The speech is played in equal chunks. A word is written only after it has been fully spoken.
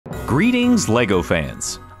Greetings, LEGO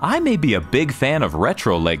fans! I may be a big fan of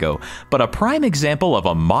retro LEGO, but a prime example of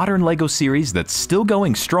a modern LEGO series that's still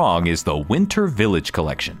going strong is the Winter Village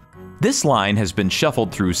collection. This line has been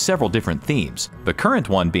shuffled through several different themes, the current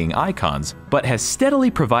one being icons, but has steadily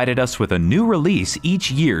provided us with a new release each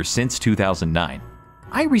year since 2009.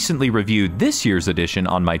 I recently reviewed this year's edition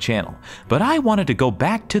on my channel, but I wanted to go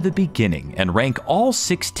back to the beginning and rank all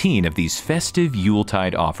 16 of these festive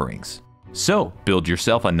Yuletide offerings. So, build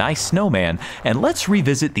yourself a nice snowman and let's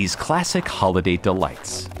revisit these classic holiday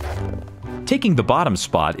delights. Taking the bottom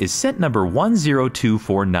spot is set number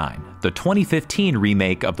 10249, the 2015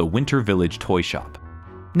 remake of the Winter Village Toy Shop.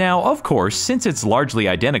 Now, of course, since it's largely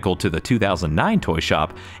identical to the 2009 Toy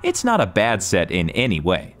Shop, it's not a bad set in any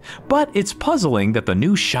way. But it's puzzling that the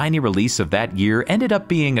new shiny release of that year ended up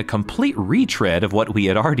being a complete retread of what we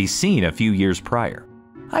had already seen a few years prior.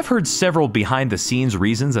 I've heard several behind-the-scenes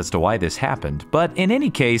reasons as to why this happened, but in any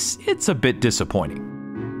case, it's a bit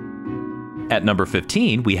disappointing. At number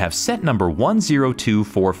 15, we have set number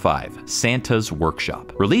 10245, Santa's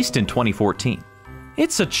Workshop, released in 2014.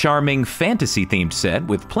 It's a charming, fantasy-themed set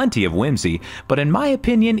with plenty of whimsy, but in my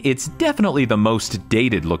opinion, it's definitely the most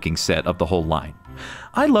dated-looking set of the whole line.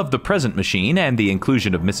 I love the present machine and the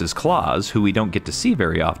inclusion of Mrs. Claus, who we don't get to see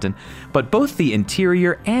very often, but both the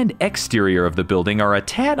interior and exterior of the building are a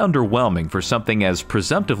tad underwhelming for something as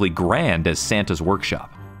presumptively grand as Santa's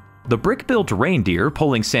Workshop. The brick-built reindeer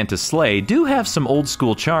pulling Santa's sleigh do have some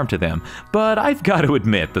old-school charm to them, but I've got to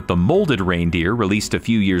admit that the molded reindeer released a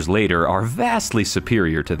few years later are vastly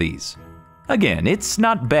superior to these. Again, it's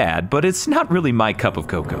not bad, but it's not really my cup of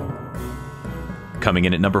cocoa. Coming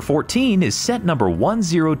in at number 14 is set number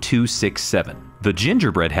 10267, the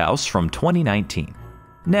Gingerbread House from 2019.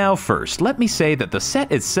 Now first, let me say that the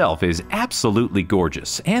set itself is absolutely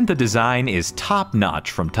gorgeous, and the design is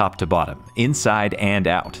top-notch from top to bottom, inside and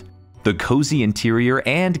out. The cozy interior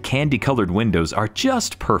and candy-colored windows are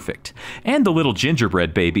just perfect, and the little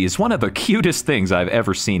gingerbread baby is one of the cutest things I've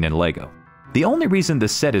ever seen in LEGO. The only reason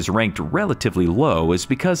this set is ranked relatively low is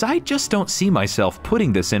because I just don't see myself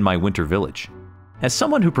putting this in my Winter Village. As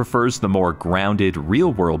someone who prefers the more grounded,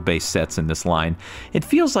 real-world based sets in this line, it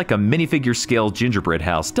feels like a minifigure-scale gingerbread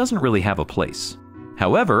house doesn't really have a place.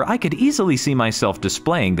 However, I could easily see myself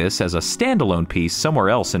displaying this as a standalone piece somewhere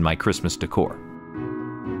else in my Christmas decor.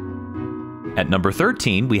 At number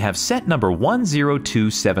 13, we have set number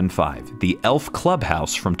 10275, the Elf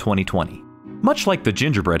Clubhouse from 2020. Much like the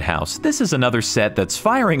Gingerbread House, this is another set that's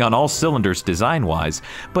firing on all cylinders design-wise,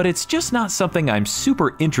 but it's just not something I'm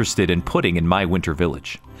super interested in putting in my Winter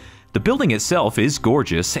Village. The building itself is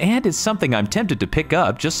gorgeous, and it's something I'm tempted to pick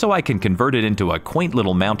up just so I can convert it into a quaint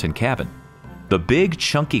little mountain cabin. The big,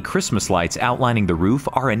 chunky Christmas lights outlining the roof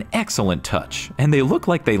are an excellent touch, and they look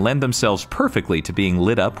like they lend themselves perfectly to being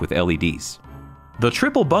lit up with LEDs. The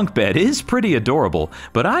triple bunk bed is pretty adorable,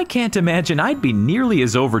 but I can't imagine I'd be nearly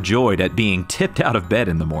as overjoyed at being tipped out of bed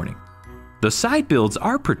in the morning. The side builds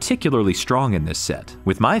are particularly strong in this set,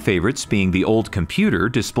 with my favorites being the old computer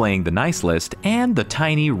displaying the nice list and the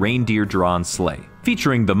tiny reindeer-drawn sleigh,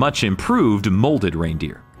 featuring the much improved molded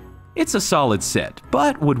reindeer. It's a solid set,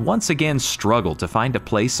 but would once again struggle to find a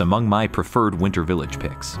place among my preferred Winter Village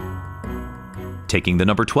picks. Taking the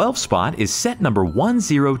number 12 spot is set number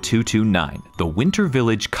 10229, the Winter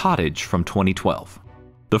Village Cottage from 2012.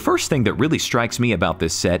 The first thing that really strikes me about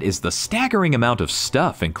this set is the staggering amount of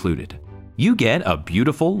stuff included. You get a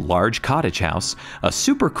beautiful, large cottage house, a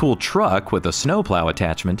super cool truck with a snowplow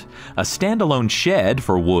attachment, a standalone shed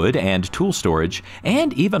for wood and tool storage,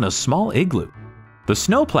 and even a small igloo. The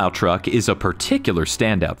snowplow truck is a particular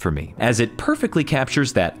standout for me, as it perfectly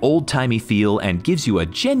captures that old-timey feel and gives you a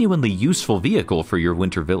genuinely useful vehicle for your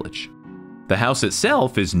Winter Village. The house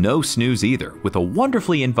itself is no snooze either, with a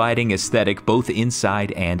wonderfully inviting aesthetic both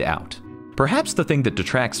inside and out. Perhaps the thing that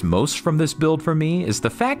detracts most from this build for me is the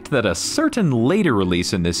fact that a certain later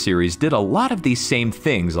release in this series did a lot of these same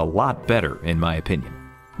things a lot better, in my opinion.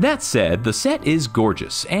 That said, the set is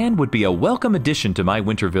gorgeous and would be a welcome addition to my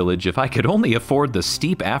Winter Village if I could only afford the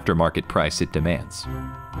steep aftermarket price it demands.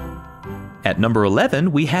 At number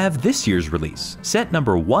 11, we have this year's release, set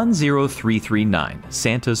number 10339,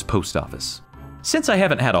 Santa's Post Office. Since I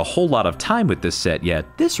haven't had a whole lot of time with this set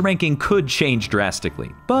yet, this ranking could change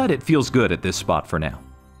drastically, but it feels good at this spot for now.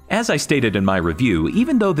 As I stated in my review,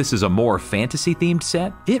 even though this is a more fantasy-themed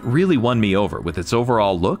set, it really won me over with its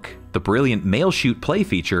overall look, the brilliant mail chute play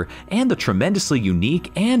feature, and the tremendously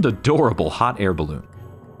unique and adorable hot air balloon.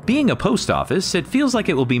 Being a post office, it feels like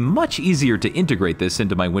it will be much easier to integrate this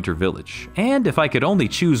into my Winter Village, and if I could only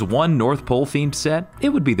choose one North Pole-themed set, it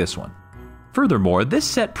would be this one. Furthermore, this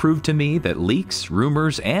set proved to me that leaks,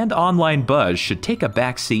 rumors, and online buzz should take a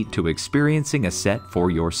backseat to experiencing a set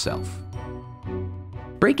for yourself.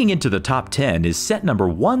 Breaking into the top 10 is set number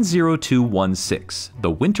 10216,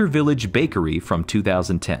 the Winter Village Bakery from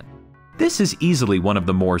 2010. This is easily one of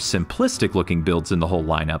the more simplistic looking builds in the whole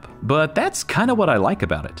lineup, but that's kind of what I like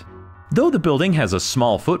about it. Though the building has a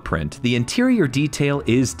small footprint, the interior detail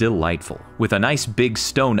is delightful, with a nice big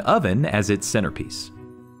stone oven as its centerpiece.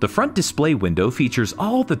 The front display window features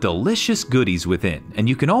all the delicious goodies within, and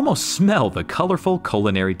you can almost smell the colorful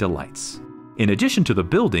culinary delights. In addition to the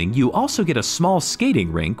building, you also get a small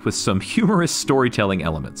skating rink with some humorous storytelling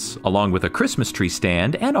elements, along with a Christmas tree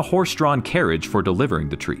stand and a horse-drawn carriage for delivering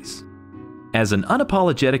the trees. As an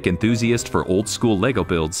unapologetic enthusiast for old-school Lego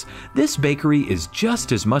builds, this bakery is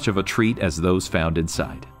just as much of a treat as those found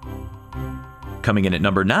inside. Coming in at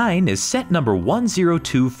number 9 is set number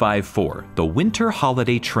 10254, the Winter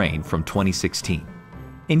Holiday Train from 2016.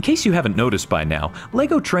 In case you haven't noticed by now,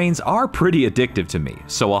 Lego trains are pretty addictive to me,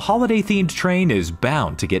 so a holiday-themed train is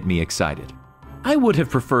bound to get me excited. I would have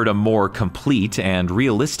preferred a more complete and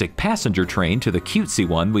realistic passenger train to the cutesy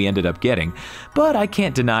one we ended up getting, but I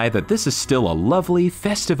can't deny that this is still a lovely,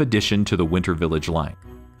 festive addition to the Winter Village line.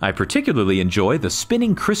 I particularly enjoy the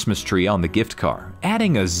spinning Christmas tree on the gift car,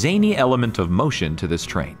 adding a zany element of motion to this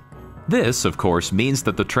train. This, of course, means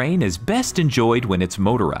that the train is best enjoyed when it's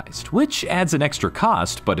motorized, which adds an extra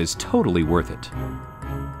cost but is totally worth it.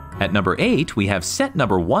 At number 8, we have set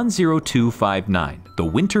number 10259, the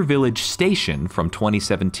Winter Village Station from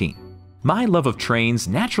 2017. My love of trains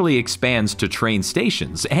naturally expands to train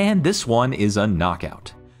stations, and this one is a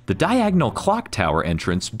knockout. The diagonal clock tower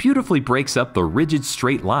entrance beautifully breaks up the rigid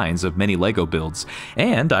straight lines of many Lego builds,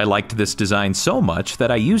 and I liked this design so much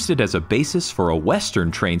that I used it as a basis for a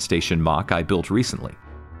Western train station mock I built recently.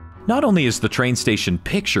 Not only is the train station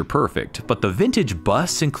picture perfect, but the vintage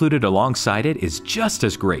bus included alongside it is just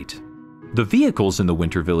as great. The vehicles in the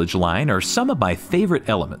Winter Village line are some of my favorite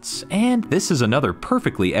elements, and this is another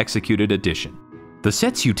perfectly executed addition. The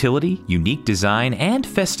set's utility, unique design, and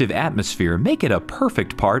festive atmosphere make it a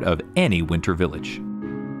perfect part of any Winter Village.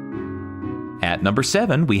 At number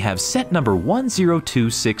 7, we have set number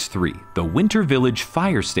 10263, the Winter Village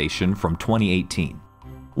Fire Station from 2018.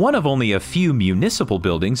 One of only a few municipal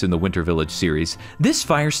buildings in the Winter Village series, this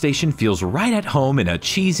fire station feels right at home in a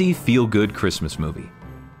cheesy, feel-good Christmas movie.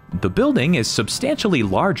 The building is substantially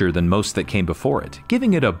larger than most that came before it,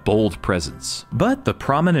 giving it a bold presence. But the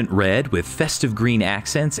prominent red with festive green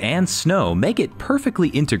accents and snow make it perfectly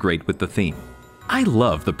integrate with the theme. I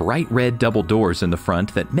love the bright red double doors in the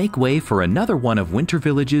front that make way for another one of Winter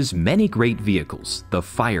Village's many great vehicles, the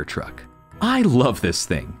fire truck. I love this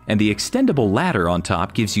thing, and the extendable ladder on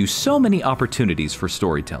top gives you so many opportunities for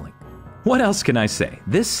storytelling. What else can I say?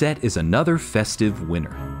 This set is another festive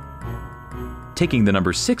winner. Taking the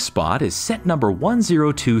number 6 spot is set number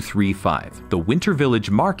 10235, the Winter Village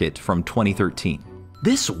Market from 2013.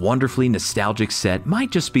 This wonderfully nostalgic set might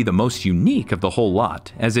just be the most unique of the whole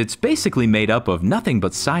lot, as it's basically made up of nothing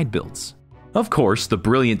but side builds. Of course, the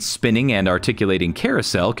brilliant spinning and articulating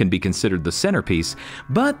carousel can be considered the centerpiece,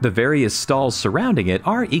 but the various stalls surrounding it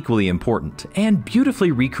are equally important and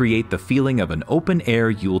beautifully recreate the feeling of an open-air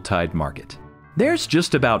Yuletide market. There's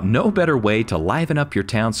just about no better way to liven up your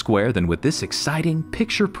town square than with this exciting,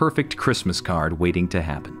 picture-perfect Christmas card waiting to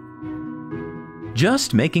happen.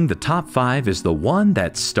 Just making the top 5 is the one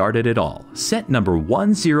that started it all, set number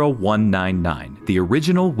 10199, the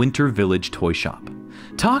original Winter Village Toy Shop.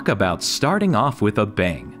 Talk about starting off with a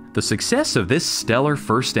bang. The success of this stellar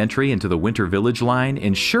first entry into the Winter Village line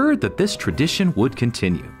ensured that this tradition would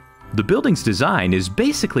continue. The building's design is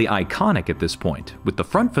basically iconic at this point, with the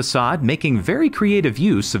front facade making very creative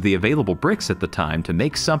use of the available bricks at the time to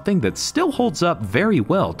make something that still holds up very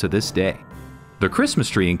well to this day. The Christmas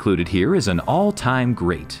tree included here is an all-time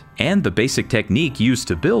great, and the basic technique used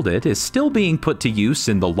to build it is still being put to use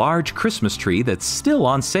in the large Christmas tree that's still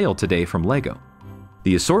on sale today from Lego.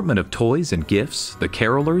 The assortment of toys and gifts, the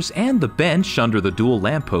carolers, and the bench under the dual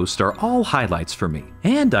lamppost are all highlights for me,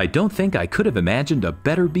 and I don't think I could have imagined a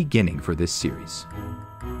better beginning for this series.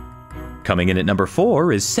 Coming in at number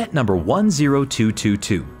 4 is set number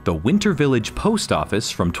 10222, the Winter Village Post Office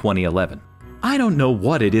from 2011. I don't know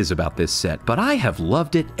what it is about this set, but I have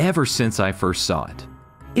loved it ever since I first saw it.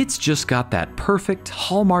 It's just got that perfect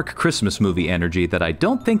Hallmark Christmas movie energy that I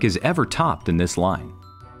don't think is ever topped in this line.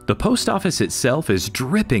 The post office itself is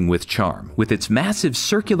dripping with charm, with its massive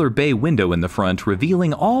circular bay window in the front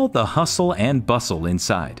revealing all the hustle and bustle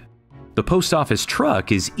inside. The post office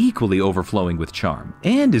truck is equally overflowing with charm,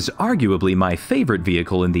 and is arguably my favorite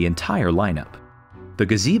vehicle in the entire lineup. The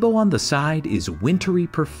gazebo on the side is wintry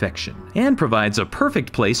perfection and provides a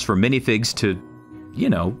perfect place for minifigs to,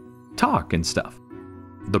 talk and stuff.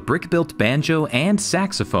 The brick-built banjo and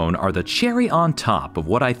saxophone are the cherry on top of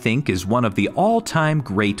what I think is one of the all-time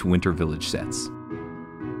great Winter Village sets.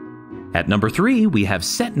 At number 3, we have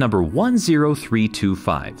set number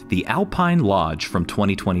 10325, the Alpine Lodge from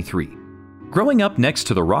 2023. Growing up next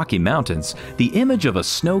to the Rocky Mountains, the image of a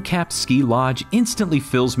snow-capped ski lodge instantly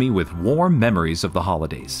fills me with warm memories of the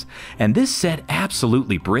holidays, and this set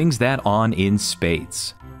absolutely brings that on in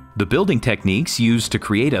spades. The building techniques used to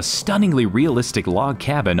create a stunningly realistic log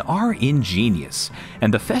cabin are ingenious,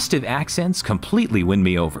 and the festive accents completely win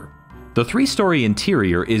me over. The 3-story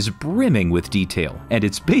interior is brimming with detail, and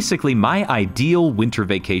it's basically my ideal winter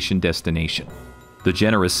vacation destination. The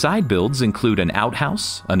generous side builds include an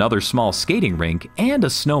outhouse, another small skating rink, and a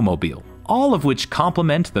snowmobile, all of which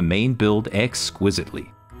complement the main build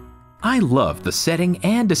exquisitely. I love the setting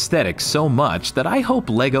and aesthetics so much that I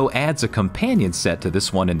hope LEGO adds a companion set to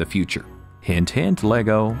this one in the future. Hint, hint,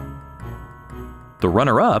 LEGO. The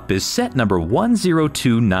runner-up is set number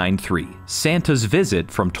 10293, Santa's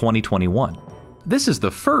Visit from 2021. This is the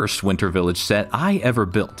first Winter Village set I ever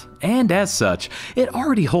built, and as such, it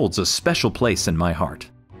already holds a special place in my heart.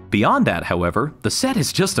 Beyond that, however, the set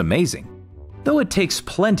is just amazing. Though it takes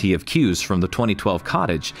plenty of cues from the 2012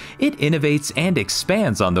 cottage, it innovates and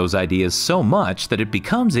expands on those ideas so much that it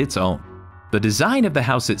becomes its own. The design of the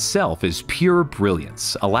house itself is pure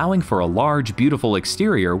brilliance, allowing for a large, beautiful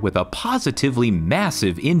exterior with a positively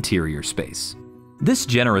massive interior space. This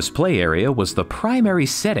generous play area was the primary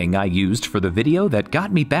setting I used for the video that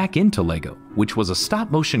got me back into LEGO, which was a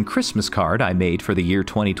stop-motion Christmas card I made for the year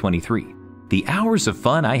 2023. The hours of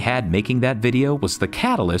fun I had making that video was the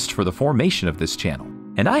catalyst for the formation of this channel,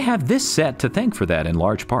 and I have this set to thank for that in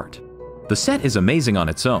large part. The set is amazing on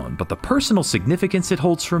its own, but the personal significance it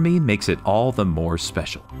holds for me makes it all the more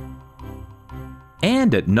special.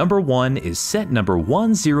 And at number 1 is set number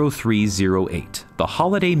 10308, the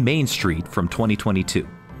Holiday Main Street from 2022.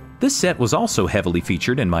 This set was also heavily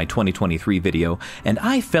featured in my 2023 video, and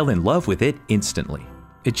I fell in love with it instantly.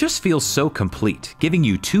 It just feels so complete, giving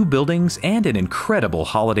you 2 buildings and an incredible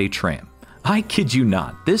holiday tram. I kid you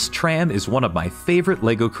not, this tram is one of my favorite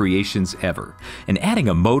LEGO creations ever, and adding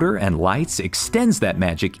a motor and lights extends that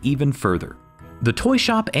magic even further. The toy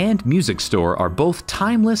shop and music store are both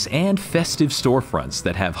timeless and festive storefronts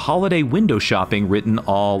that have holiday window shopping written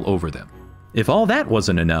all over them. If all that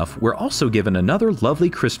wasn't enough, we're also given another lovely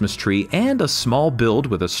Christmas tree and a small build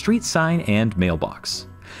with a street sign and mailbox.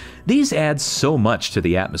 These add so much to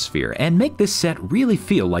the atmosphere and make this set really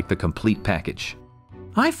feel like the complete package.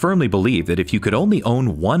 I firmly believe that if you could only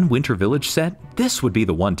own one Winter Village set, this would be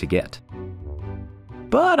the one to get.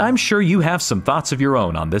 But I'm sure you have some thoughts of your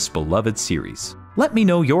own on this beloved series. Let me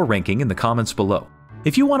know your ranking in the comments below.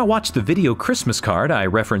 If you want to watch the video Christmas card I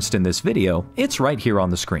referenced in this video, it's right here on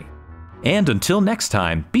the screen. And until next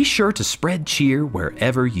time, be sure to spread cheer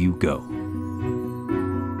wherever you go.